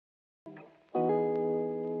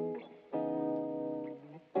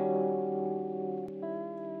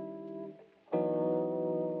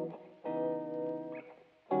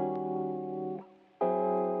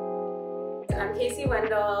I'm Casie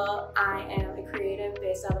Wendel. I am a creative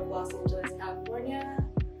based out of Los Angeles, California.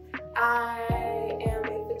 I am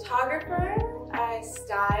a photographer. I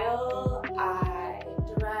style, I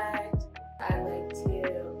direct, I like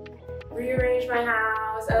to rearrange my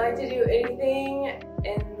house. I like to do anything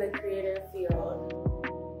in the creative field.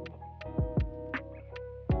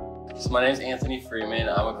 So my name is Anthony Freeman.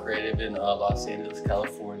 I'm a creative in Los Angeles,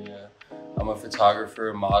 California. I'm a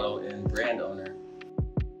photographer, model, and brand owner.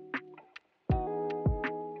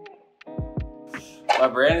 My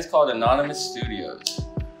brand is called Anonymous Studios.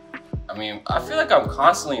 I mean, I feel like I'm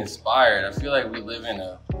constantly inspired. I feel like we live in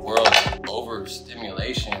a world of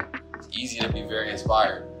overstimulation. It's easy to be very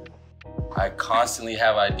inspired. I constantly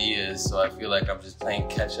have ideas, so I feel like I'm just playing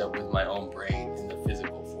catch up with my own brain in the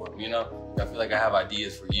physical form, you know? I feel like I have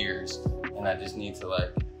ideas for years, and I just need to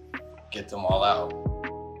like get them all out.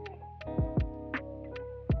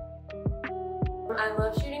 I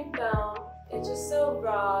love shooting film. It's just so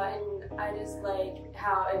raw, and I just like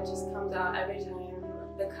how it just comes out every time.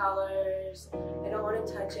 The colors, I don't want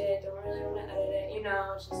to touch it, don't really want to edit it, you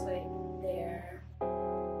know, it's just like there.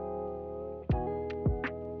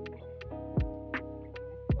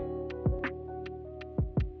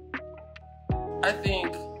 I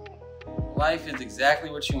think life is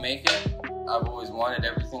exactly what you make it. I've always wanted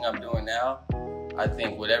everything I'm doing now. I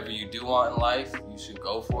think whatever you do want in life, you should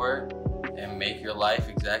go for it and make your life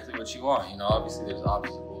exactly what you want. You know, obviously there's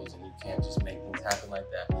obstacles and you can't just make things happen like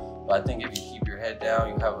that. But I think if you keep your head down,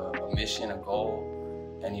 you have a mission, a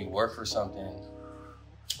goal, and you work for something,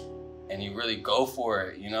 and you really go for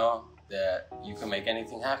it, you know, that you can make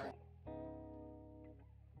anything happen.